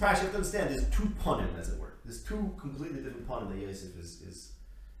to read this parsha. You have to understand there's two panim, as it were. There's two completely different panim that Yosef is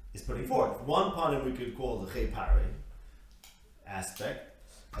putting forth. One panim we could call the Chei Pari aspect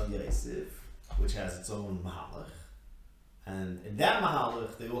of Yosef, which has its own mahalach. And in that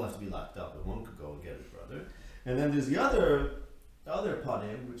mahalach, they all have to be locked up, and one could go and get his brother. And then there's the other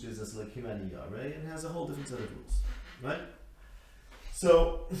panim, which is as like Himani Yare, and has a whole different set of rules, right?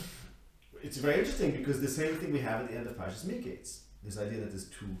 So it's very interesting because the same thing we have at the end of Parshas Miketz. This idea that there's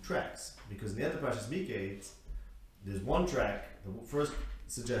two tracks, because in the end of Parshas Miketz, there's one track. The first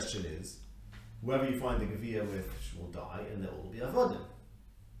suggestion is whoever you find the Gevia with will die, and there will be avodim.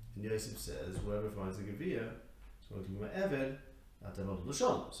 And Yosef says whoever finds the Gevia. Going to be my Eved, not to avodah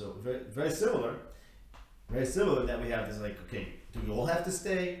l'shon. So very similar that we have this like, okay, do you all have to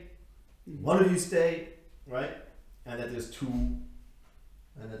stay? One of you stay, right? And that there's two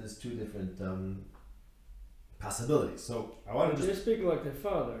different possibilities. So I want to They're just speaking like their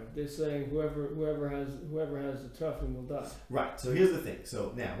father. They're saying whoever has the Trofim will die. right. So here's the thing.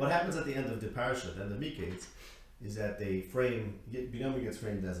 So now, what happens at the end of the parasha, at the end of Miketz, is that they frame Binyamin gets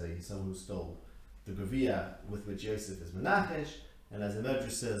framed as someone who stole the Gavia with which Yosef is Menachesh, and as the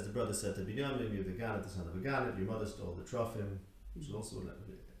Medrash says, the brother said to Binyamin, "You're the Ganef, the son of a Ganef. Your mother stole the Trofim, which is also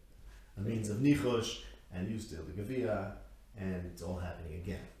a means of Nichosh, and you steal the Gavia, and it's all happening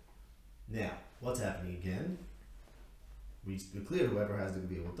again." Now, what's happening again? We're clear whoever has the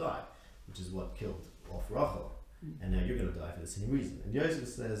Gavia will die, which is what killed off Rachel, and now you're going to die for the same reason. And Yosef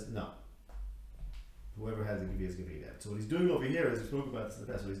says, no. Whoever has the Gavia is going to be dead. So what he's doing over here, as we spoke about this in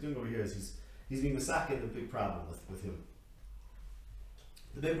the past, what he's doing over here is he's being Masakin, the big problem with him.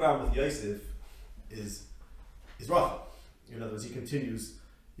 The big problem with Yosef is Rachel. In other words, he continues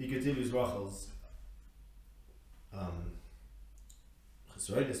Rachel's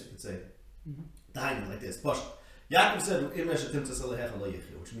chesroidus, we could say. Dying like this. But Yaakov said,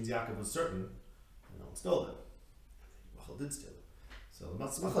 which means Yaakov was certain that no one stole it. Rachel did steal it. So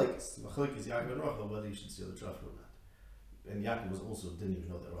it's machlokes Yaakov and Rachel whether you should steal the Trofim or not. And Yaakov didn't even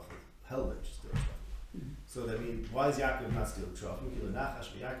know that Rachel held that she steal the Trofim. So that means, why is Yaakov not steal the Trofim? The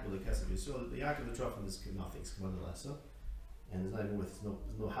Yaakov the Trofim is nothing, it's K'mon L'Lasa, and there's not even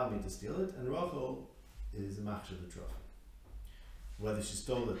there's no having to steal it. And Rachel is a machshav the Trofim. Whether she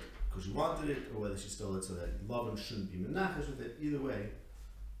stole it because she wanted it, or whether she stole it so that Lavan shouldn't be menachesh with it, either way,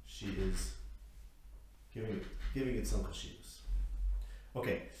 she is giving it some chashivus.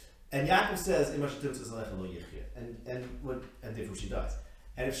 Okay, and Yaakov says, and therefore she dies.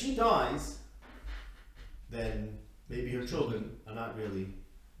 And if she dies, then maybe her children are not really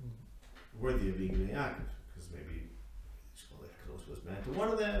worthy of being Bnei Yaakov, because maybe Yaakov was married to one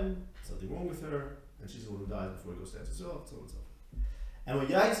of them, something wrong with her, and she's the one who dies before he goes down to Zohar, so on and so forth. And what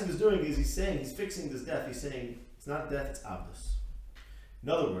Yosef is doing is he's fixing this death. He's saying it's not death, it's avdus. In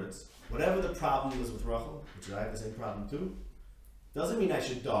other words, whatever the problem is with Rachel, which I have the same problem too, doesn't mean I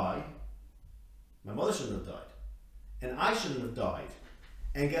should die. My mother shouldn't have died, and I shouldn't have died.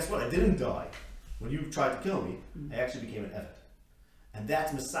 And guess what? I didn't die. When you tried to kill me, I actually became an evet. And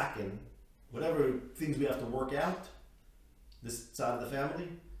that's masakin. Whatever things we have to work out, this side of the family,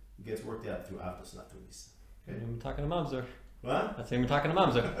 gets worked out through avdus, not through nisa. Okay? I'm talking to Mamzer. What? That's him talking to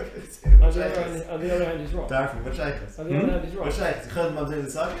Mamzer. On the other hand, he's wrong. Darfur, what shaykhs? On the other hand, he's wrong. What shaykhs? You heard Mamzer in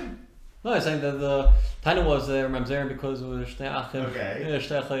the second? No, I'm saying that the Taina was Mamzer because it was Shnei Achim. Okay.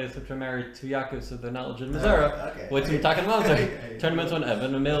 Shnei Achim, which are married to Yaakov, so they're not legitimate Zera. Okay. What's him talking to Mamzer? Turn him into an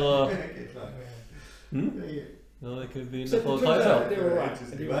Evan, a male. Okay, fine. Well, it could be Except it Nifl turns out Klaisel. that they were right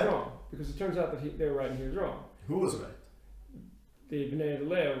and he was wrong. Because it turns out that they were right and he was wrong. Who was right? The Bnei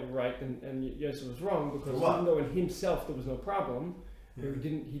Leah were right and Yosef was wrong because what? even though in himself there was no problem,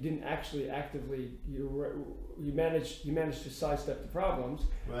 he didn't actually actively. He managed to sidestep the problems.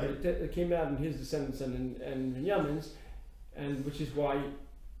 Right. But it came out in his descendants and Binyamin's, and which is why.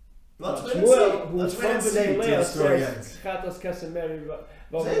 Let's wait and see till the story ends. We have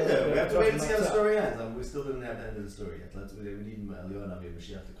to wait and see how the story ends. We still didn't have the end of the story yet. We need Leon Avi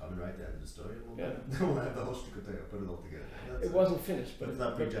Mashiach to come and write the end of the story. We'll have the whole shtickotay, put it all together. It wasn't finished, but it's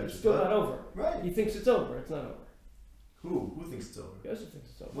not prejudged. It's still not over. Right. He thinks it's over. It's not over. Who thinks it's over? Yosef thinks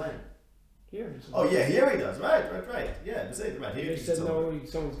it's over. When? Here. Oh yeah, here he does. Right. Yeah, but say it right. Here they said no.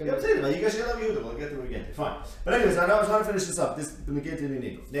 Someone's gonna. Yeah, but say it right. You guys should love Yehuda. We'll get to it again. Fine. But anyways, I was trying to finish this up. The Megillah in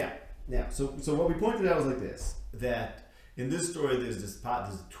Eagles. Now, so what we pointed out was like this: that in this story, there's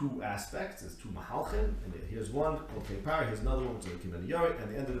two aspects. There's two mahalchim, and here's one called Par. Here's another one called Kim and Yori. And at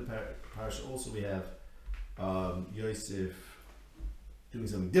the end of the parasha, also we have Yosef doing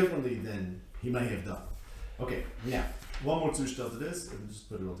something differently than he may have done. Okay, now one more zushtel to this, and we'll just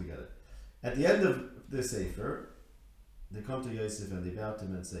put it all together. At the end of the sefer, they come to Yosef and they bow to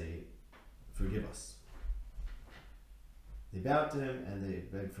him and say, "Forgive us." They bow to him and they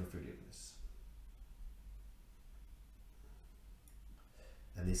beg for forgiveness.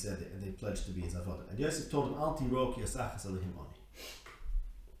 And they said, and they pledged to be his avodah. And Yosef told him, "Al tirok yasachas alehim ani."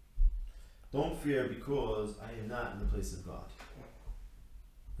 Don't fear because I am not in the place of God.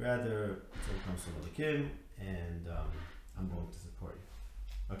 Rather, it all comes from Elkim, and I'm going to support you.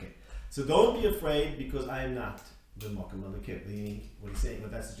 Okay, so don't be afraid because I am not the Mokum Elkim. Meaning, what he's saying,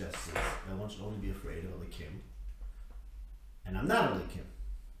 what that suggests is that one should only be afraid of Elkim. And I'm not Elikim,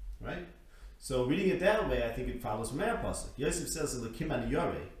 right? So reading it that way, I think it follows from our pasuk. Yosef says Elikim and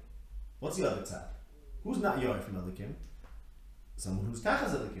Yoreh. What's the other tzad? Who's not Yoreh from Elikim? Someone who's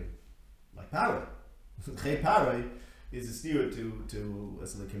Tachas Elikim, like Paroi. Chei Paroi is a steer to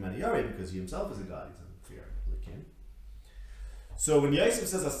Elikim and Yoreh because he himself is a god. He doesn't fear Elikim. So when Yosef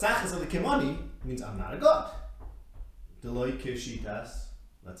says Asachas Elikim ani, it means I'm not a god. Deloy Kishitas,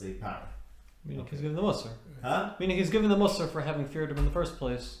 let's say Para. Meaning he's giving the Musar. Huh? Meaning he's giving the Musar for having feared him in the first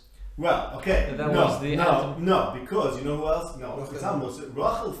place. Well, okay. No, because you know who else? No, it's almost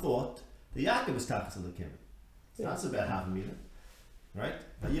Rachel thought the Yaakov was Tachas Elikim. It's not so bad half a meter, right?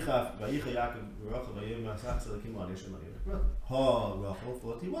 Vayicha Yaakov Rachel Vayim Tachas Elikim Al Yeshem Al Rachel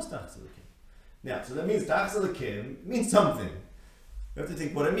thought he was Tachas Elikim. Now, so that means Tachas Elikim means something. You have to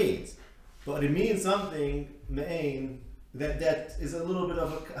think what it means, but it means something me'ain that is a little bit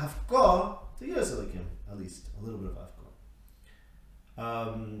of a hafkah to Yosef Elikim, at least a little bit of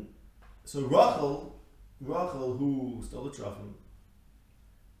hafkah. So Rachel, who stole the Trachim,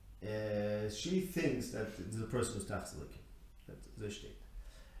 she thinks that the person was Tachas Elikim. That's the state.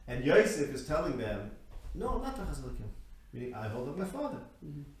 And Yosef is telling them, no, I'm not Tachas Elikim. Meaning, I hold up my father.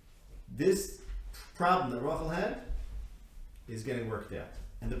 Mm-hmm. This problem that Rachel had is getting worked out.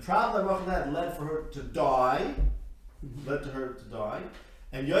 And the problem that Rachel had led to her to die.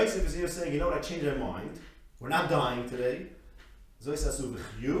 And Yosef is here saying, you know what, I changed my mind. We're not dying today. So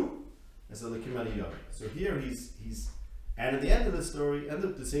here he's and at the end of the story,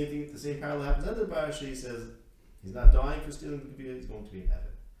 the same thing, the same parallel happens. End of the parasha, he says he's not dying for stealing the computer, he's going to be in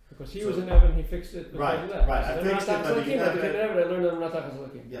heaven. Because he was in heaven, he fixed it. Right. So I fixed it. I learned that I'm not Tachas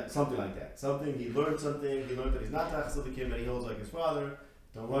Elikim. Yeah, something like that. He learned that he's not Tachas Elikim, and he holds like his father.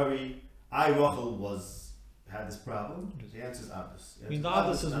 Don't worry. Rachel had this problem. The answer is obvious. I mean, the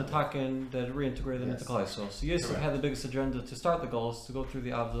Avdus is Matakin that reintegrated them into Klal Yisrael. So Yosef had the biggest agenda to start the goals, to go through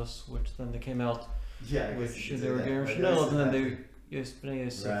the Avdus, which then they came out, which they were Gerim Chanel, and then they Yosef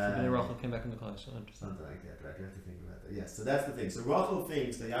and Rachel came back into Klal Yisrael. Something like that, right? You have to think about that. Yes, so that's the thing. So Rachel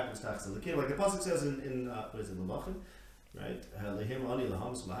thinks that Yaakov is Tachas Elikim, like the pasuk says in what is it, Lamachim, right?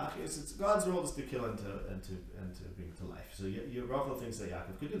 It's God's role is to kill and to bring to life. So Rachel thinks that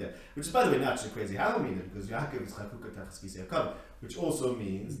Yaakov could do that, which is, by the way, not such a crazy Halloween, because Yaakov is Chakuka Tachas Kisei HaKavod, which also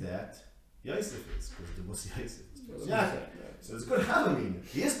means that Yosef is, because the Musi Yosef is Yaakov. So it's good Halloween.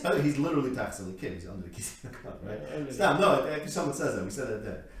 He's literally Tachas Elikim. He's under the Kisei HaKavod, right? No, if someone says that, we said that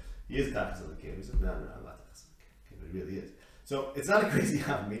then. He is Tachas Elikim. He said, no, I'm not Tachas Elikim. But it really is. So it's not a crazy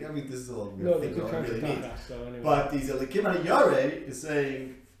Halloween. I mean, this is all we think what it really means. But these Elikim and Yareh is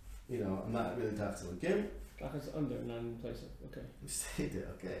saying, I'm not really Tachas Elikim. Tachas under, not in place of, okay. We say that,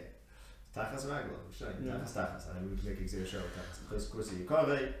 okay. Tachas Ragla, we're showing Tachas. I mean, we can make a show Tachas Tchos Kursi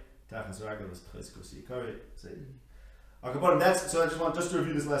Yikareh. Tachas Ragla was Tchos Kursi Yikareh. Okay, but so I just want to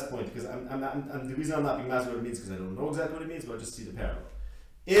review this last point, because I'm the reason I'm not being master what it means, because I don't know exactly what it means, but I just see the parallel.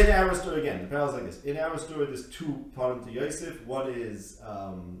 In our story, again, the parallel is like this. In our story, there's two parts to Yosef. One is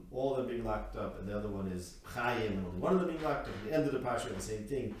all of them being locked up, and the other one is Chaim, and only one of them being locked up. At the end of the parasha, the same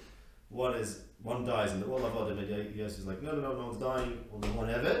thing. One dies, and all of them, and Yosef is like, no one's dying, only one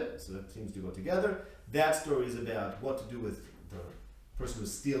Eved. So that seems to go together. That story is about what to do with the person who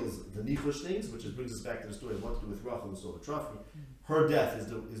steals the Nichush things, which brings us back to the story of what to do with Rachel who stole the trophy. Her death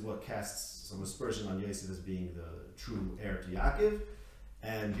is what casts some aspersion on Yosef as being the true heir to Yaakov.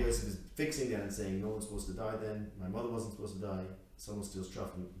 And Yosef is fixing that and saying, no one's supposed to die then. My mother wasn't supposed to die. Someone steals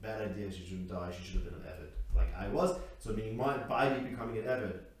Trufim. Bad idea. She shouldn't die. She should have been an Eved, like I was. So meaning by me becoming an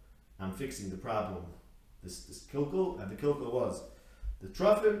Eved, I'm fixing the problem. This Kilkul, and the Kilkul was the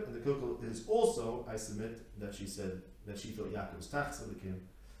Trufim, and the Kilkul is also, I submit, that she said that she thought Yaakov was Tachas Elikim.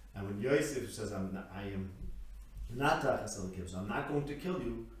 And when Yosef says, I am not Tachas Elikim, so I'm not going to kill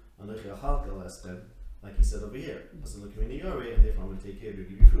you, like he said over here, and therefore I'm going to take care of you,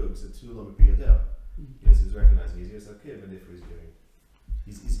 give you food. Because it's Nulam Priyadel. Yosef is recognizing he's Yosef Kid, and therefore he's giving.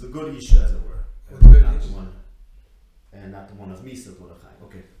 He's the good Isha, as it were, not the one of Misa Torachai.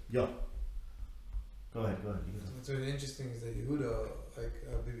 Okay, yo. Go ahead. What's really interesting is that Yehuda,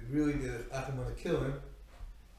 really did Achim want to kill him,